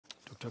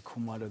Dr.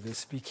 Khumalo, they're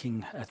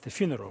speaking at the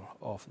funeral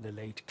of the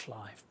late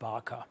Clive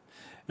Barker.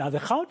 Now, the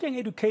Gauteng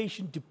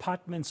Education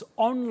Department's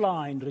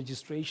online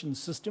registration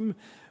system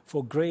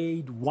for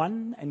grade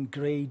 1 and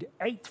grade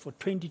 8 for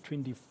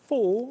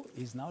 2024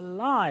 is now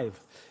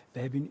live.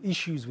 There have been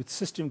issues with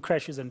system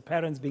crashes and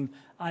parents being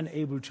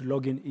unable to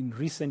log in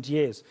recent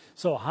years.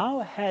 So how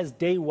has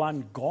day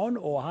one gone,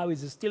 or how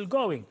is it still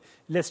going?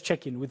 Let's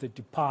check in with the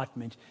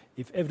department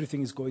if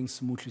everything is going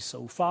smoothly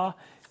so far.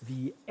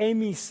 The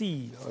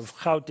MEC of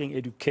Gauteng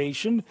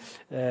Education,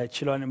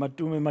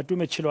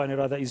 Matome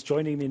Chiloane is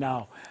joining me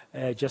now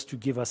just to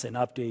give us an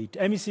update.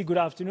 MEC, good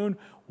afternoon.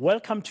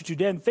 Welcome to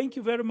today, and thank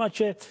you very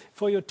much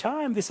for your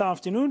time this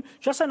afternoon.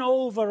 Just an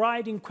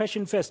overriding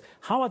question first.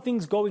 How are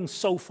things going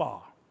so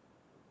far?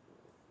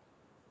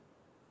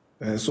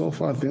 So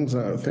far, things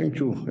are, thank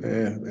you,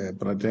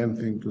 Braden,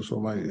 thank you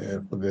so much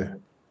for the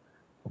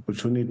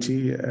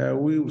opportunity.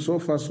 So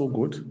far, so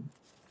good.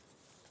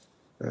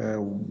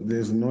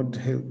 There's not,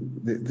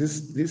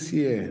 this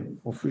year,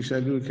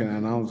 officially, we can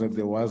announce that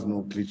there was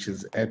no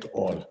glitches at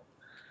all.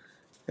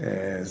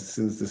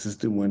 Since the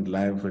system went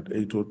live at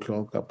 8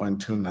 o'clock up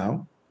until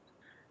now.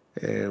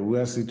 We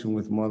are sitting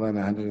with more than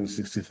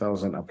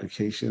 160,000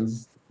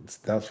 applications. It's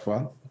that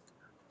far.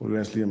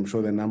 Obviously, I'm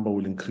sure the number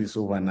will increase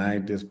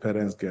overnight as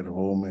parents get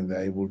home and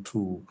they're able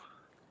to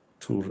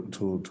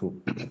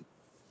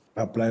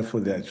apply for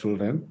their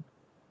children.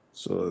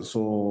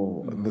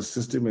 So the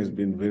system has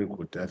been very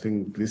good. I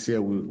think this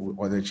year,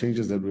 or the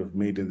changes that we've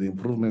made and the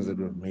improvements that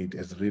we've made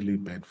has really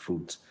borne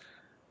fruit.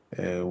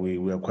 We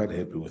are quite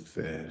happy with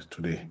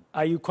today.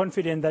 Are you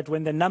confident that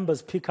when the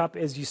numbers pick up,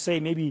 as you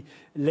say, maybe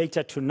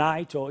later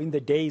tonight or in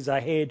the days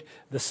ahead,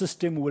 the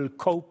system will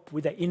cope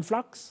with the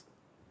influx?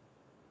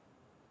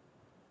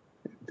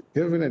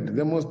 Definitely.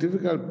 The most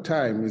difficult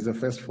time is the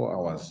first 4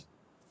 hours.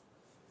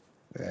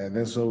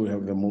 That's why we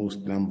have the most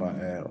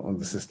number on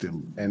the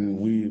system. And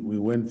we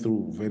went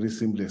through very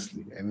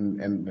seamlessly.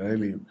 And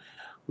really,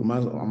 I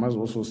must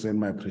also send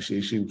my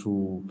appreciation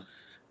to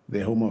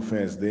the Home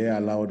Affairs. They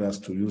allowed us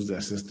to use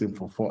their system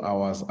for 4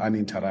 hours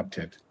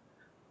uninterrupted.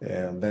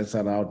 That's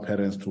allowed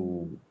parents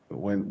to,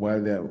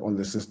 while they're on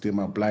the system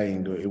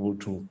applying, they're able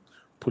to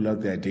pull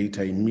out their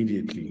data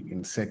immediately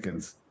in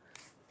seconds.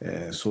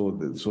 So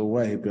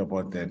we're happy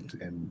about that.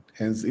 And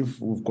hence,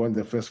 if we've gone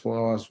the first 4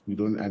 hours, we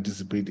don't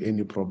anticipate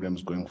any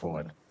problems going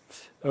forward.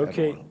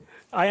 Okay.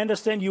 I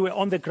understand you were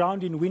on the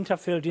ground in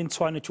Winterveld in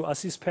Tshwane to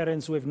assist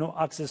parents who have no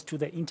access to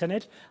the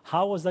internet.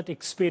 How was that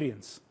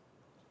experience?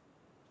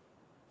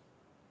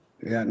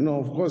 Yeah, no,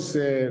 of course,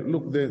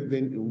 look,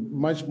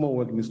 much more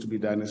work needs to be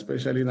done,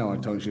 especially in our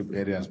township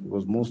areas,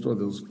 because most of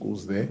those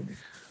schools there,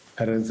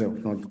 parents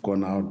have not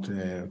gone out.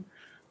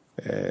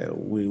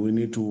 We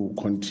need to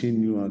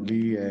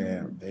continually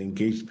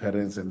engage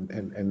parents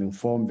and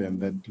inform them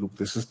that, look,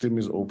 the system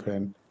is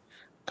open,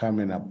 come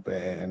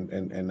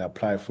and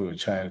apply for your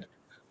child.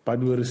 But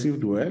we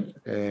received well.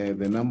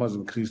 The numbers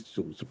increased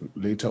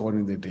later on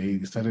in the day.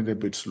 It started a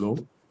bit slow,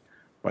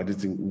 but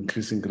it's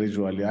increasing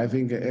gradually. I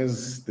think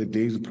as the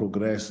days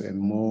progress and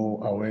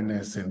more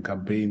awareness and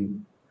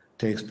campaign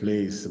takes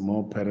place,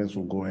 more parents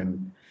will go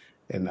and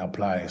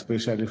apply,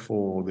 especially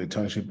for the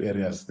township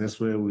areas. That's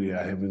where we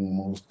are having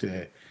most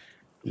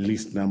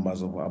least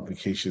numbers of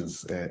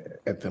applications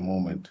at the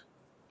moment.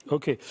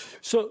 Okay,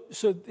 so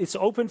it's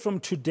open from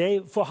today.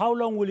 For how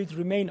long will it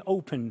remain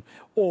open?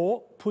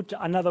 Or put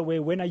another way,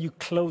 when are you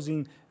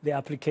closing the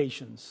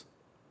applications?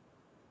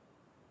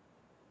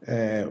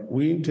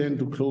 We intend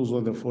to close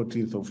on the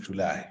 14th of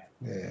July,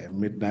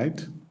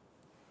 midnight.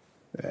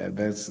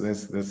 That's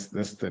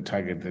the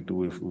target that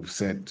we've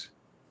set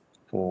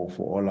for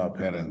all our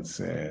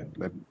parents.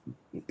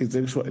 It's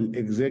actually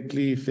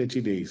exactly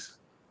 30 days.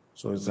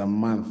 So it's a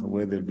month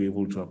where they'll be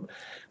able to apply.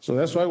 So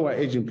that's why we're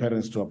urging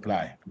parents to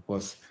apply,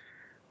 because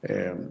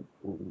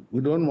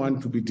we don't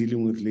want to be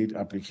dealing with late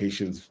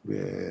applications.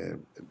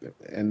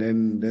 And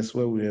then that's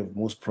where we have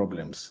most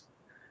problems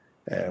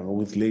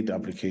with late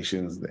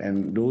applications.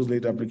 And those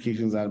late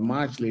applications are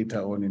much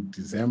later on in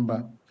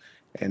December.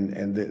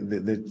 And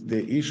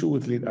the issue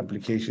with late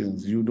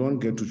applications, you don't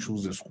get to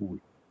choose the school.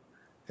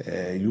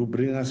 You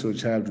bring us your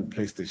child, we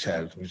place the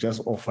child. We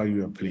just offer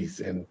you a place,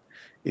 and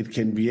it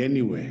can be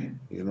anywhere,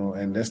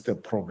 and that's the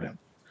problem.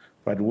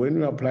 But when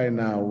you apply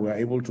now, we are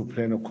able to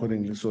plan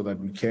accordingly so that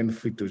we can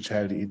fit your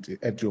child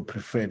at your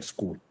preferred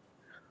school.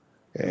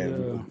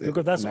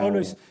 Because that's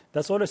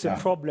always a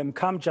problem.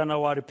 Come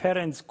January,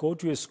 parents go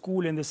to a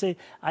school and they say,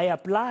 I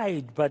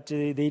applied, but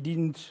they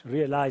didn't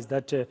realize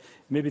that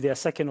maybe their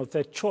second or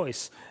third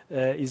choice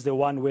is the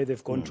one where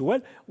they've gone to.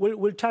 Well,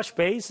 we'll touch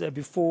base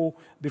before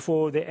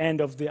the end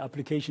of the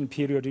application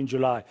period in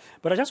July.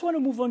 But I just want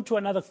to move on to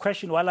another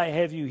question while I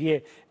have you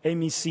here,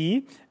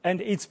 MEC,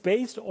 and it's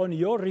based on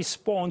your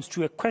response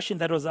to a question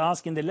that was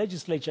asked in the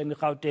legislature in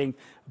Gauteng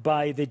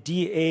by the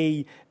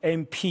DA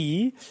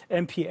MPL,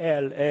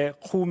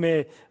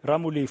 Khume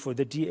Ramulifo,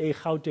 the DA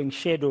Gauteng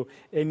Shadow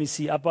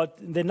MEC, about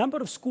the number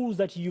of schools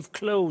that you've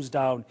closed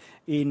down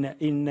in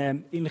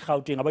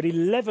Gauteng. About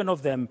 11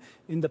 of them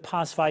in the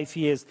past 5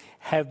 years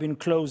have been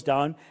closed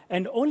down,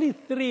 and only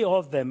 3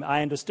 of them,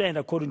 I understand,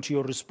 according to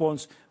your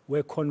response,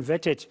 were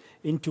converted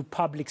into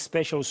public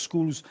special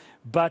schools,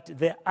 but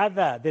the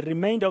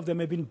remainder of them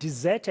have been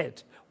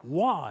deserted.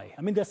 Why?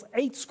 I mean, there's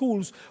 8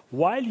 schools.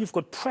 While you've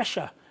got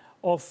pressure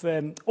of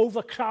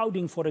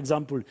overcrowding, for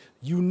example,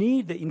 you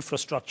need the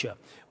infrastructure.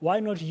 Why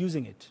not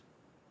using it?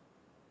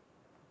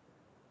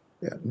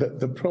 Yeah,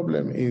 the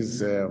problem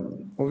is,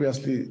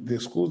 obviously, the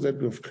schools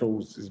that we've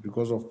closed is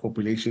because of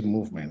population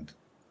movement.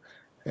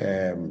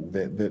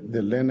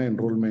 The learner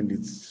enrollment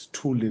is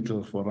too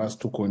little for us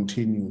to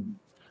continue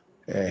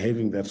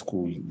having that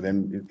school.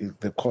 Then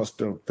the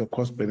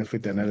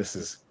cost-benefit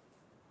analysis.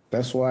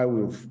 That's why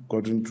we've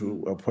gotten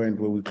to a point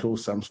where we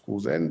close some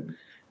schools. And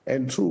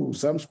true,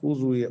 some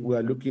schools we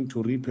are looking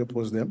to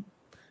repurpose them,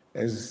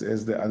 as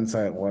the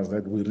answer was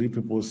that we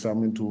repurpose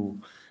some into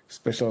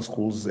special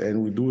schools,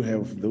 and we do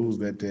have those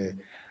that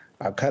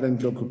are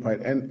currently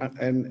occupied.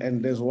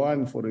 And there's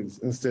one, for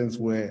instance,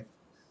 where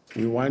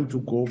we want to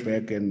go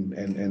back and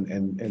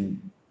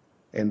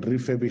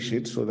refurbish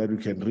it so that we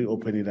can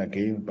reopen it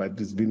again, but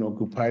it's been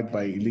occupied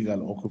by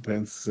illegal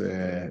occupants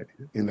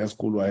in the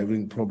school who are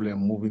having problem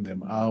moving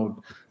them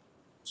out.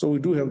 So we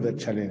do have that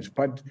challenge,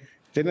 but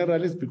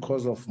generally it's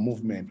because of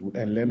movement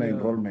and learner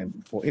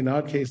enrollment. In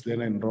our case,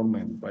 learner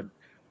enrollment, but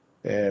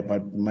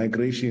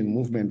migration,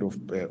 movement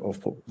of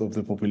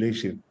the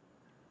population.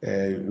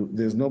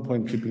 There's no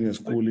point keeping a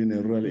school in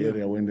a rural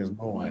area when there's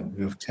no one.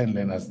 We have 10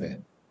 learners there.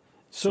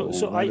 So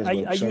are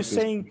you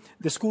saying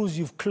the schools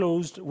you've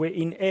closed were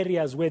in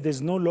areas where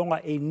there's no longer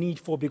a need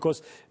for,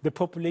 because the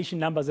population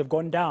numbers have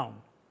gone down?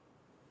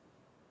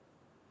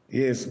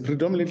 Yes,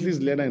 predominantly is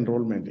learner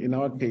enrollment. In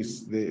our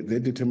case, the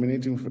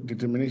determinating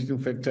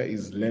factor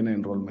is learner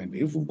enrollment.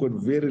 If we've got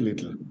very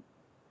little,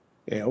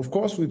 of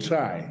course we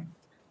try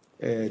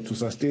to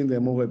sustain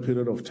them over a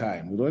period of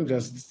time. We don't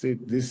just say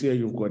this year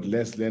you've got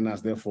less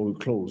learners, therefore we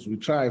close. We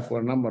try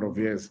for a number of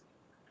years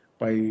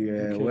by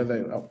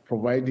whether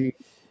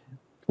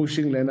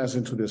pushing learners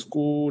into the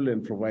school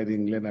and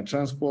providing learner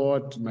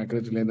transport,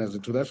 migrating learners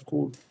into that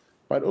school.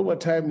 But over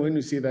time, when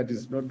we see that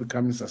it's not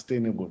becoming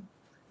sustainable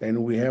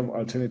and we have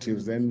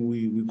alternatives, then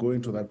we go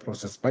into that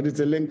process. But it's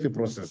a lengthy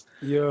process.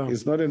 Yeah.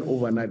 It's not an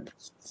overnight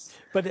process.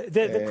 But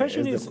the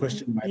question is,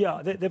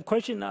 the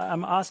question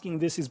I'm asking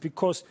this is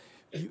because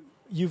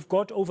you've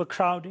got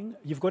overcrowding,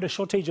 you've got a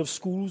shortage of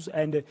schools,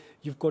 and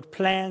you've got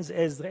plans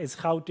as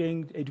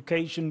Gauteng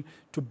Education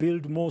to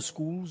build more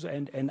schools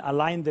and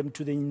align them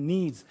to the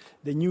needs,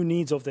 the new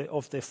needs of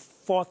the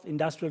fourth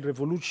industrial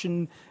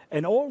revolution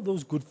and all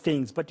those good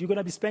things. But you're going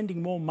to be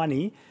spending more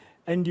money,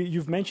 and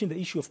you've mentioned the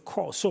issue of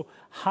cost. So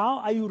how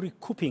are you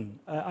recouping?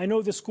 I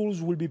know the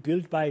schools will be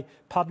built by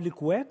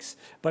public works,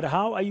 but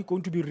how are you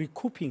going to be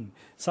recouping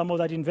some of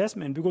that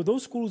investment? Because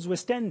those schools were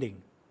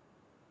standing.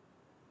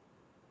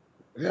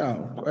 Yeah,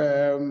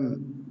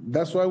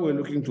 that's why we're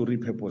looking to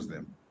repurpose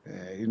them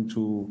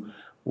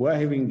we're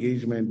having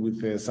engagement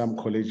with some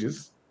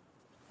colleges,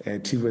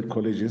 TVET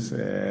colleges,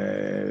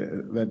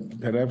 that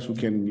perhaps we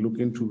can look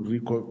into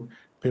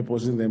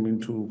repurposing them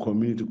into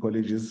community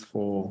colleges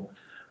for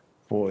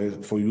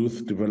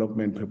youth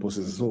development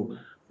purposes. So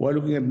we're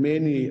looking at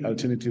many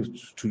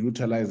alternatives to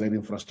utilize that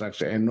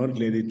infrastructure and not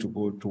let it to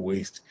go to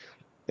waste,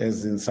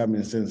 as in some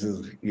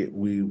instances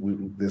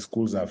the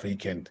schools are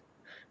vacant.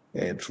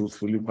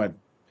 Truthfully, but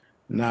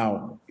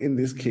now in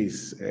this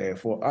case,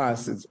 for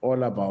us, it's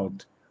all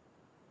about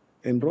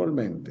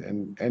enrollment,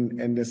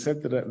 and the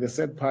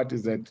sad part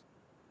is that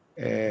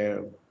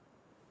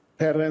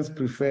parents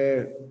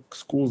prefer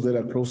schools that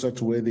are closer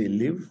to where they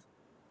live,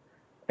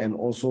 and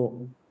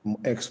also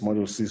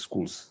ex-Model C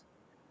schools,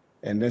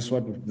 and that's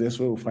where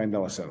we find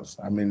ourselves.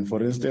 I mean,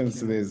 for instance,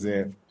 there's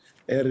an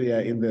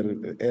area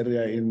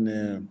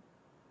in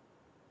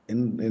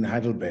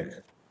Heidelberg.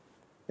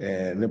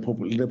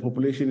 The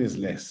population is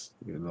less,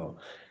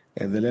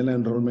 and the learner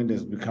enrollment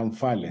has become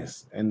far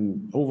less.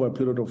 And over a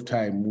period of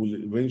time,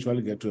 we'll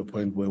eventually get to a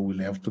point where we'll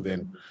have to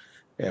then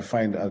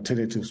find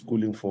alternative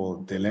schooling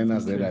for the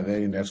learners that are there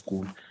in that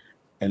school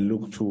and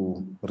look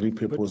to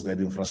repurpose that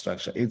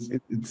infrastructure.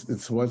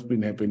 It's what's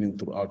been happening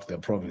throughout the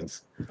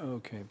province.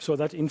 Okay, so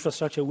that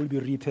infrastructure will be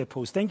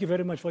repurposed. Thank you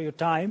very much for your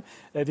time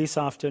this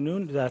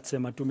afternoon. That's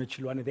Matome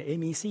Chiloane, the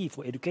MEC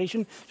for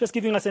Education, just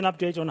giving us an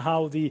update on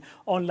how the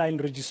online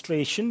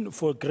registration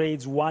for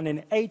grades 1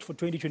 and 8 for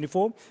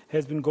 2024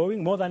 has been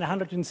going. More than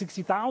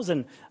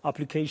 160,000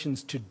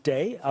 applications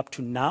today, up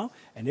to now,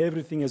 and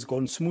everything has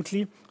gone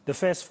smoothly. The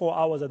first 4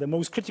 hours are the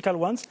most critical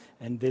ones,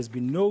 and there's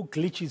been no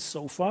glitches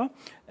so far.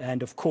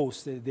 And of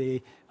course,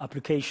 the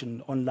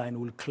application online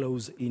will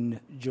close in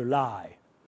July.